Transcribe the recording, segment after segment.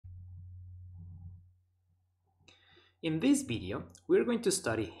In this video, we're going to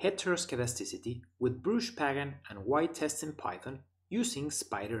study heteroskedasticity with Breusch-Pagan and y-tests in Python using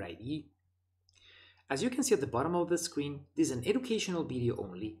Spyder IDE. As you can see at the bottom of the screen, this is an educational video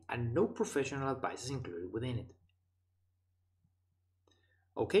only and no professional advice is included within it.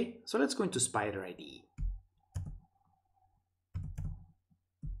 Okay, so let's go into Spyder IDE.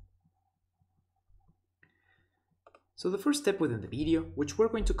 So the first step within the video, which we're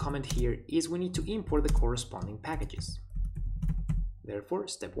going to comment here, is we need to import the corresponding packages. Therefore,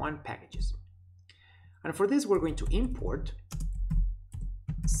 step 1, packages. And for this, we're going to import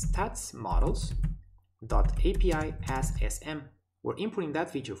statsModels.api as SM. We're importing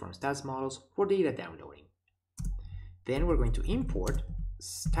that feature from statsModels for data downloading. Then we're going to import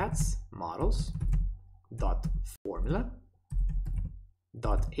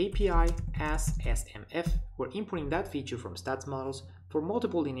statsModels.formula.api as SMF. We're importing that feature from statsModels for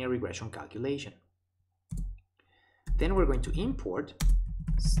multiple linear regression calculation. Then we're going to import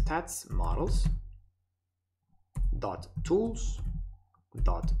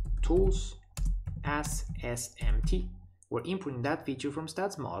statsModels.tools as SMT. We're importing that feature from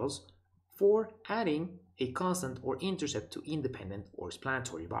statsModels for adding a constant or intercept to independent or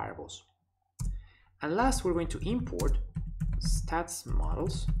explanatory variables. And last, we're going to import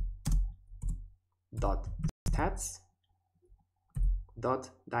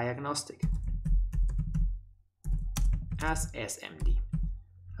statsModels.stats.diagnostic as SMD.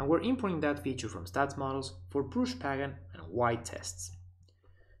 And we're importing that feature from statsModels for Breusch-Pagan and y-tests.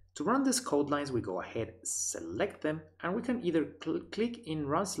 To run these code lines, we go ahead, select them, and we can either click in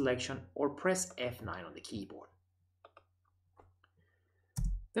Run Selection or press F9 on the keyboard.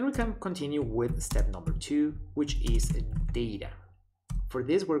 Then we can continue with step number 2, which is data. For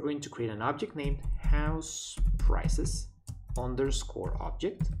this, we're going to create an object named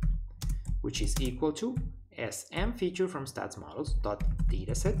housePrices_object, which is equal to SM feature from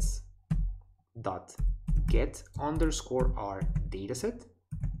statsModels.datasets.get_r dataset,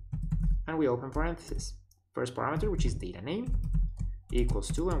 and we open parentheses. First parameter, which is data name,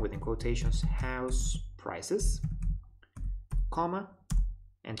 equals to, and within quotations, house prices, comma,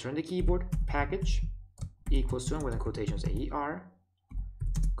 enter on the keyboard, package, equals to, and within quotations, AER,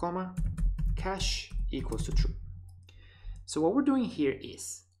 comma, cache, equals to true. So what we're doing here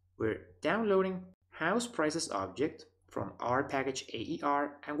is we're downloading house prices object from our package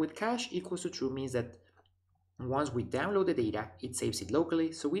AER, and with cache equals to true means that once we download the data, it saves it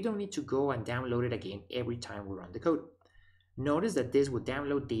locally, so we don't need to go and download it again every time we run the code. Notice that this will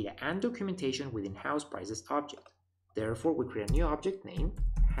download data and documentation within house prices object. Therefore, we create a new object named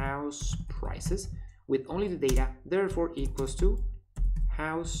house prices with only the data, therefore equals to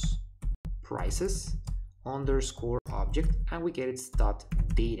house prices_object, and we get its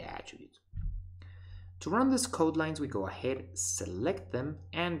 .data attribute. To run these code lines, we go ahead, select them,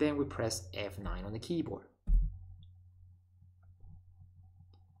 and then we press F9 on the keyboard.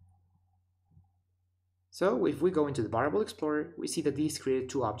 So if we go into the variable explorer, we see that these created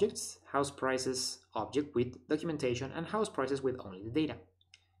two objects, house prices object with documentation and house prices with only the data.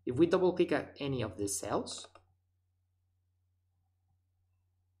 If we double click at any of these cells,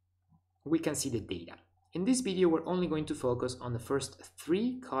 we can see the data. In this video, we're only going to focus on the first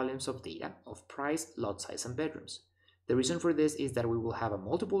 3 columns of data of price, lot size, and bedrooms. The reason for this is that we will have a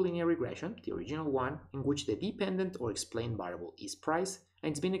multiple linear regression, the original one, in which the dependent or explained variable is price, and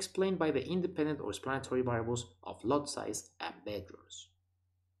it's been explained by the independent or explanatory variables of lot size and bedrooms.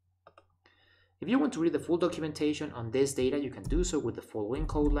 If you want to read the full documentation on this data, you can do so with the following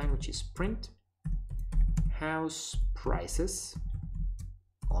code line, which is print house prices_object,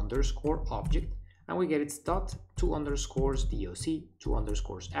 and we get its .2_doc,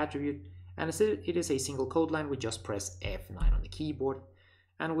 2_ attribute, and as it is a single code line, we just press F9 on the keyboard,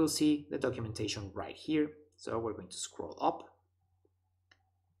 and we'll see the documentation right here. So we're going to scroll up,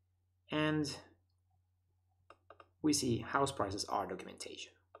 and we see house prices are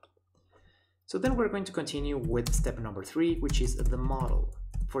documentation. So then we're going to continue with step number 3, which is the model.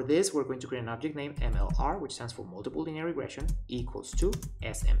 For this, we're going to create an object named MLR, which stands for multiple linear regression, equals to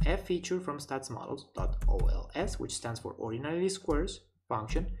SMF feature from statsModels.ols, which stands for ordinary squares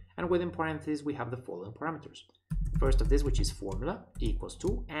function, and within parentheses we have the following parameters. First of this, which is formula, equals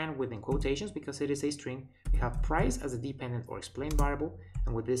to, and within quotations, because it is a string, we have price as a dependent or explained variable,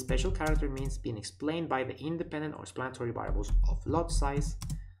 and with this special character means being explained by the independent or explanatory variables of lot size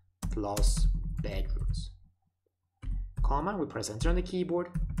plus bedrooms. Comma, we press enter on the keyboard,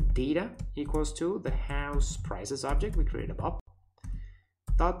 data equals to the house prices object we created above,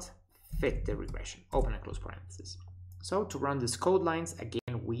 dot fit the regression, open and close parentheses. So to run these code lines,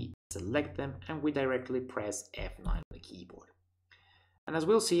 again, we select them and we directly press F9 on the keyboard. And as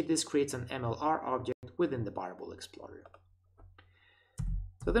we'll see, this creates an MLR object within the Variable Explorer.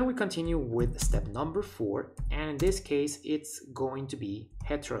 So then we continue with step number 4, and in this case, it's going to be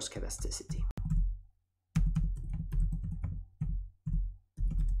heteroskedasticity.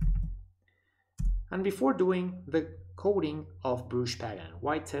 And before doing the coding of Breusch-Pagan and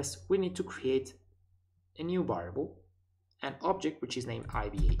white test, we need to create a new variable, an object which is named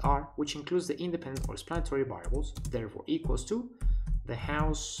IVAR, which includes the independent or explanatory variables, therefore equals to the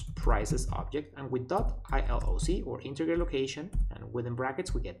house prices object, and with .ILOC or integer location, and within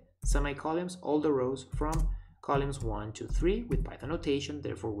brackets we get semicolons, all the rows from columns 1 to 3 with Python notation,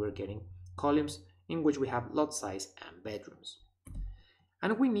 therefore we're getting columns in which we have lot size and bedrooms.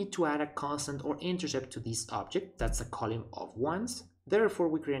 And we need to add a constant or intercept to this object, that's a column of ones, therefore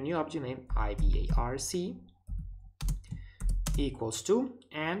we create a new object named IVARC equals to,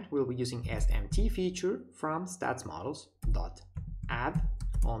 and we'll be using SMT feature from stats models dot add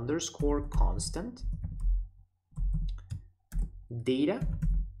underscore constant data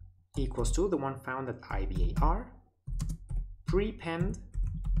equals to the one found at IVAR prepend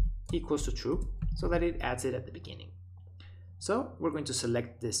equals to true, so that it adds it at the beginning. So we're going to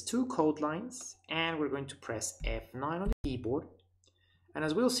select these two code lines and we're going to press F9 on the keyboard, and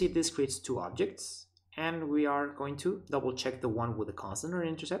as we'll see, this creates two objects, and we are going to double check the one with the constant or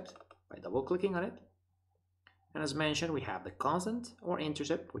intercept by double clicking on it. And as mentioned, we have the constant or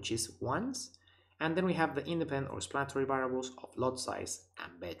intercept, which is ones, and then we have the independent or explanatory variables of lot size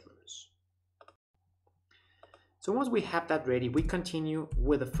and bedrooms. So once we have that ready, we continue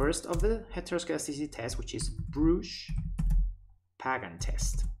with the first of the heteroskedasticity test, which is Breusch-Pagan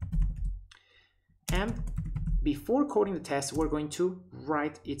test. And before coding the test, we're going to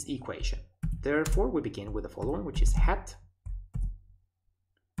write its equation. Therefore, we begin with the following, which is hat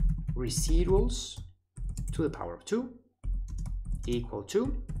residuals to the power of 2 equal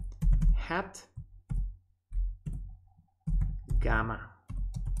to hat gamma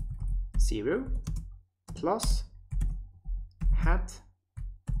 0 plus hat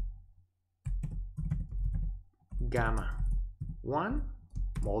gamma 1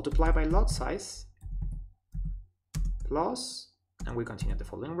 multiplied by lot size plus, and we continue the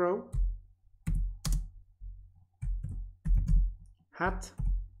following row, hat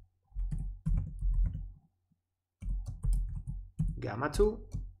gamma 2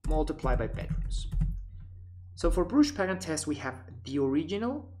 multiplied by bedrooms. So for Breusch-Pagan test, we have the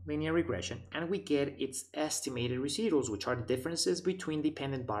original linear regression and we get its estimated residuals, which are the differences between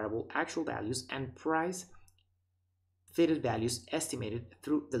dependent variable actual values and price fitted values estimated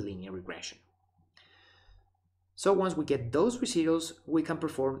through the linear regression. So once we get those residuals, we can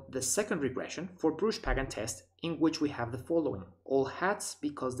perform the second regression for Breusch-Pagan test, in which we have the following: all hats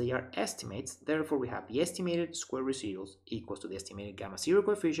because they are estimates, therefore we have the estimated square residuals equals to the estimated gamma 0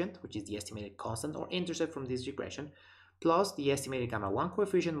 coefficient, which is the estimated constant or intercept from this regression, plus the estimated gamma 1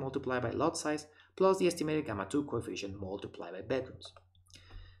 coefficient multiplied by lot size, plus the estimated gamma 2 coefficient multiplied by bedrooms.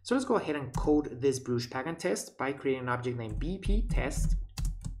 So let's go ahead and code this Breusch-Pagan test by creating an object named BP test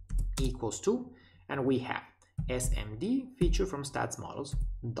equals to, and we have SMD feature from stats models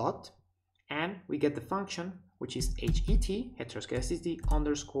dot, and we get the function which is HET heteroskedasticity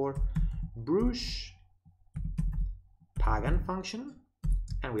underscore Breusch-Pagan function,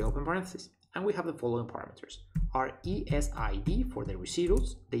 and we open parentheses, and we have the following parameters: our ESID for the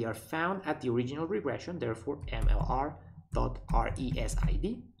residuals, they are found at the original regression, therefore MLR dot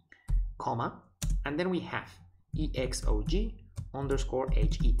RESID, comma, and then we have EXOG underscore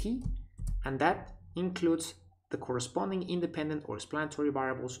HET, and that includes the corresponding independent or explanatory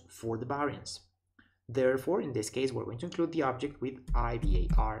variables for the variance. Therefore, in this case, we're going to include the object with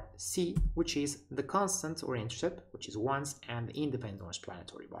IVARC, which is the constant or intercept, which is ones, and the independent or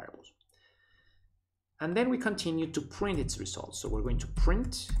explanatory variables. And then we continue to print its results. So we're going to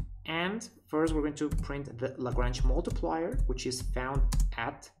print, and first we're going to print the Lagrange multiplier, which is found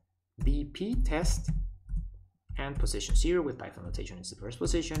at BP test and position 0 with Python notation is the first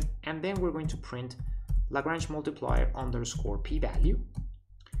position, and then we're going to print Lagrange multiplier underscore p-value,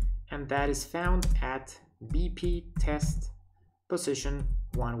 and that is found at BP test position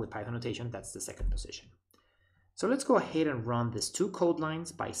 1 with Python notation, that's the second position. So let's go ahead and run these two code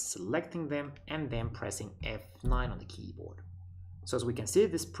lines by selecting them and then pressing F9 on the keyboard. So as we can see,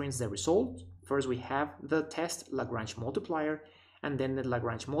 this prints the result. First we have the test Lagrange multiplier and then the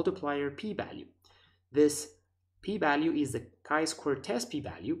Lagrange multiplier p-value. This p-value is the chi-square test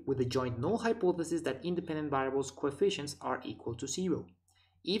p-value with the joint null hypothesis that independent variables coefficients are equal to 0.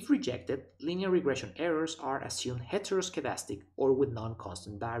 If rejected, linear regression errors are assumed heteroskedastic or with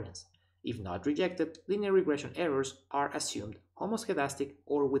non-constant variance. If not rejected, linear regression errors are assumed homoskedastic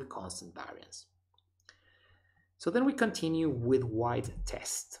or with constant variance. So then we continue with white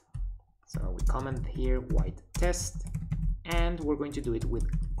test. So we comment here white test, and we're going to do it with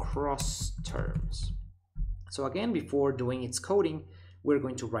cross terms. So again, before doing its coding, we're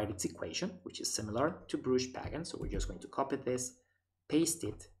going to write its equation, which is similar to Breusch-Pagan. So we're just going to copy this, paste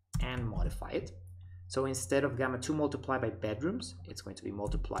it, and modify it. So instead of gamma 2 multiplied by bedrooms, it's going to be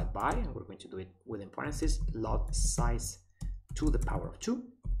multiplied by, and we're going to do it within parentheses, lot size to the power of 2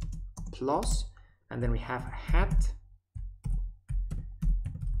 plus, and then we have hat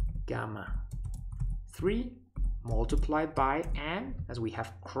gamma 3 multiplied by, and as we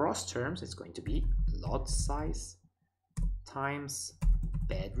have cross terms, it's going to be lot size times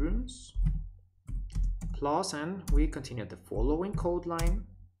bedrooms plus, and we continue the following code line.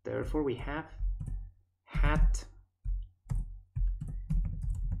 Therefore, we have hat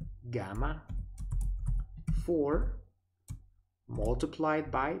gamma 4 multiplied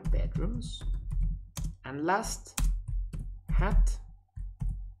by bedrooms, and last hat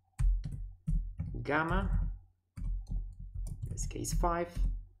gamma, in this case 5,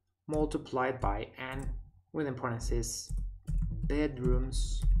 multiplied by, and within parentheses,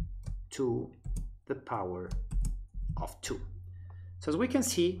 bedrooms to the power of 2. So as we can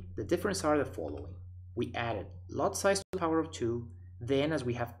see, the differences are the following. We added lot size to the power of 2, then as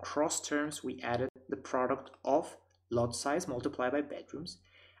we have cross terms, we added the product of lot size multiplied by bedrooms,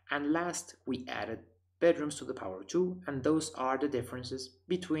 and last we added bedrooms to the power of 2, and those are the differences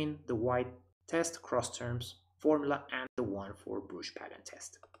between the white test cross terms formula and the one for Breusch-Pagan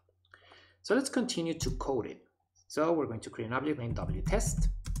test. So let's continue to code it. So we're going to create an object named wtest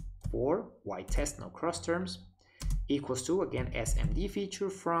for white test, no cross terms, equals to, again, SMD feature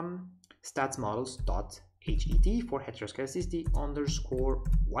from statsmodels.het for heteroskedasticity underscore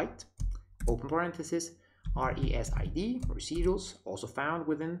white, open parenthesis, RESID, residuals, also found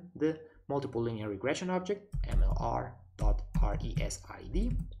within the multiple linear regression object, MLR.RESID,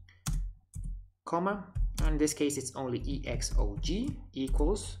 comma, and in this case it's only EXOG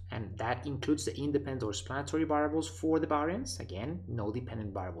equals, and that includes the independent or explanatory variables for the variance. Again, no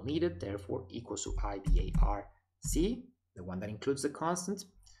dependent variable needed, therefore equals to IVARC, the one that includes the constant,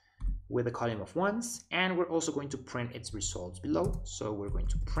 with a column of ones, and we're also going to print its results below. So we're going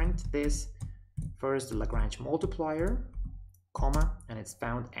to print this first, the Lagrange multiplier, comma, and it's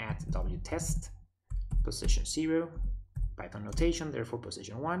found at wtest position 0, Python notation, therefore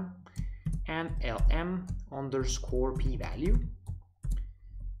position 1, and LM underscore p-value,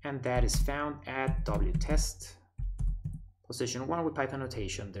 and that is found at wtest position 1 with Python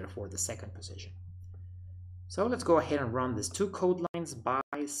notation, therefore the second position. So let's go ahead and run these two code lines by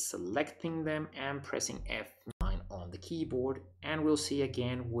selecting them and pressing F9 on the keyboard, and we'll see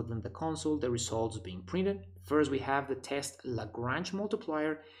again within the console the results being printed. First we have the test Lagrange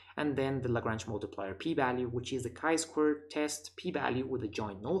multiplier, and then the Lagrange multiplier p-value, which is the chi-square test p-value with a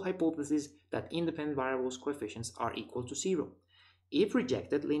joint null hypothesis that independent variables coefficients are equal to 0. If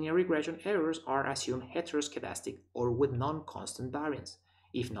rejected, linear regression errors are assumed heteroskedastic or with non-constant variance.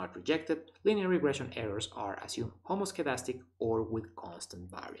 If not rejected, linear regression errors are assumed homoskedastic or with constant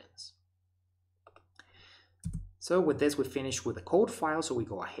variance. So with this, we finish with the code file, so we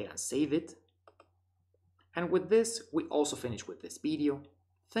go ahead and save it. And with this, we also finish with this video.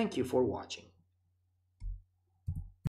 Thank you for watching.